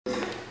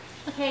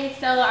Okay,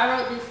 so I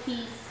wrote this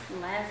piece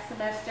last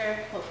semester.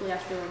 Hopefully I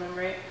still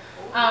remember it.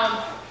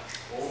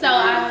 So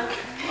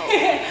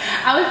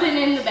I was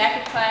sitting in the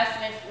back of class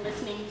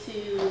listening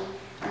to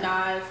Nas,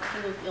 I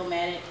think it was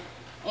Illmatic,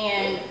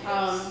 and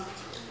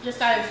just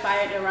got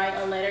inspired to write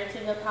a letter to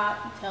hip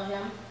hop and tell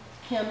him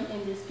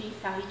in this piece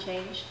how he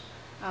changed.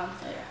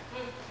 So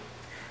yeah.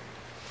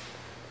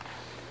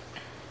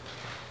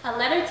 A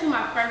letter to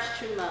my first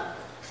true love.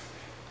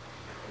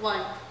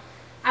 1.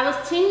 I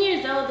was 10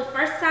 years old the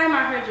first time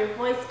I heard your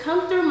voice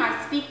come through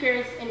my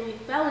speakers, and we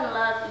fell in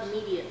love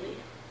immediately.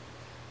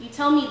 You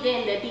told me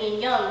then that being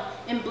young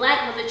and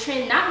black was a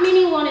trend not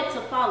many wanted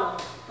to follow,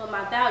 but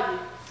my value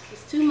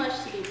was too much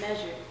to be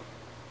measured,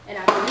 and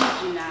I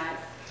believed you, Nas.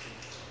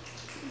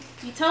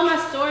 You told my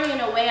story in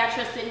a way I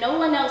trusted no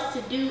one else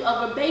to do,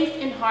 over bass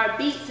and hard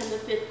beats in the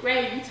 5th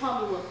grade. You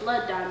told me what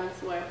blood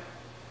diamonds were.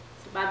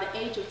 So by the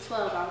age of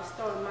 12, I was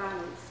throwing mine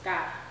in the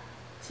sky.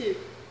 2.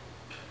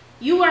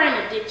 You were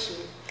an addiction.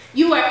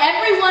 You were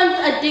everyone's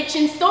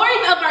addiction,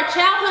 stories of our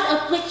childhood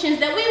afflictions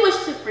that we wish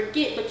to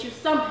forget, but you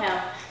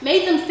somehow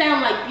made them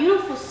sound like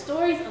beautiful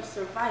stories of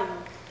survival.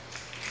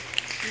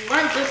 You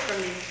weren't good for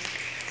me,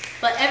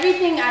 but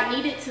everything I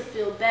needed to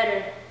feel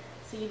better,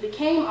 so you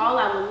became all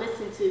I would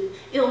listen to.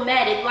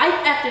 Illmatic, Life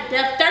After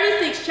Death,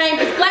 36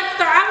 Chambers, Black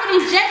Star. I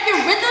would inject your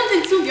rhythms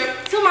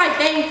into my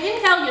veins,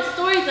 inhale your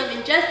stories of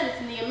injustice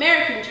and the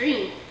American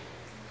dream.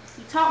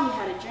 You taught me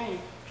how to dream.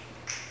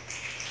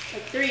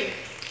 3.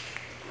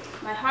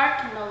 My heart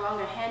can no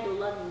longer handle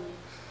loving you.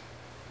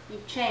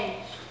 You've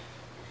changed.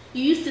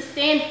 You used to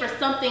stand for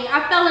something.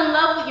 I fell in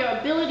love with your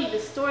ability to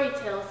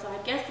storytell, so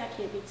I guess I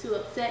can't be too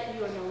upset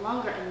you are no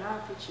longer a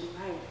nonfiction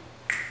writer.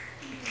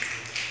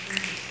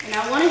 And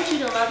I wanted you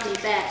to love me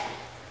back,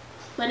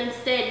 but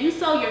instead you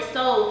sold your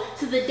soul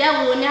to the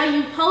devil, and now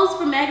you pose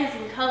for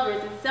magazine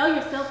covers and sell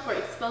yourself for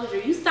exposure.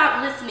 You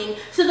stopped listening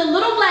to the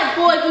little black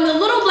boys and the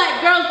little black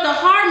girls, the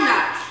hard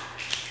knocks.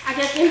 I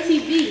guess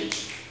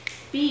MTV,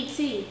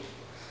 BET,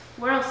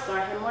 World Star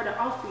had more to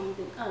offer you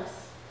than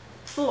us.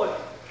 4.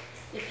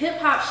 If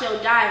hip-hop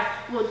shall die,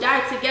 we'll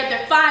die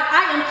together. 5.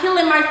 I am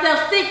killing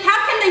myself. 6.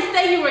 How can they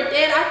say you were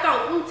dead? I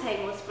thought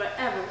Wu-Tang was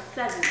forever.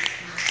 7.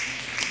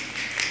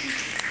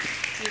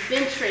 You've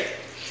been tricked.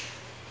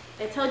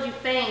 They told you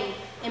fame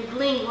and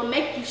bling will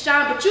make you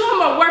shine, but you are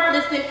more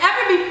worthless than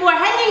ever before,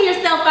 hanging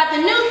yourself by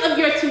the noose of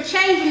your 2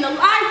 chains and the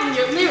lies in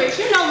your lyrics.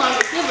 You no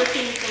longer give us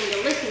anything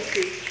to listen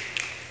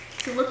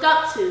to look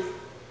up to.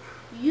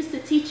 You used to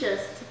teach us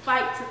to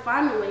fight to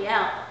find a way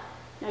out.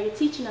 Now you're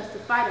teaching us to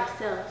fight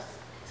ourselves,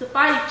 to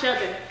fight each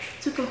other,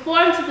 to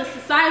conform to the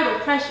societal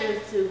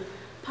pressures, to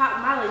pop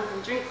mollies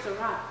and drink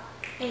Ciroc.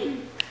 8.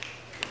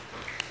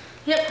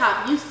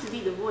 Hip-hop used to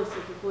be the voice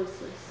of the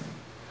voiceless.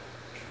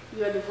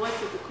 You are the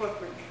voice of the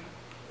corporate.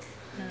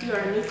 You are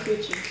a new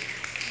creature.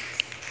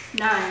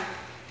 9.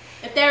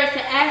 If they were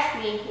to ask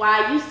me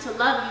why I used to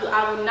love you,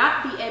 I would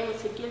not be able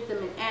to give them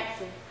an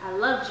answer. I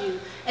loved you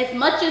as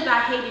much as I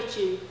hated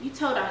you. You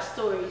told our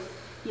stories,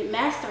 yet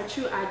masked our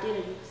true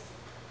identities.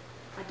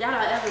 I doubt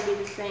I'll ever be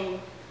the same.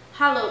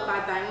 Hallowed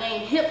by thy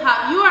name.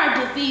 Hip-hop, you are a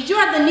disease. You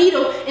are the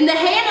needle in the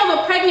hand of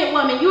a pregnant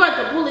woman. You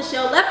are the bullet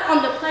shell left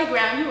on the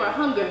playground. You are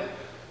hunger.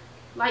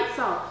 Lights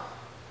off.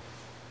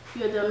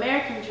 You are the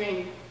American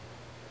dream.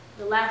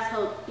 The last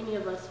hope any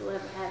of us will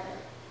ever have.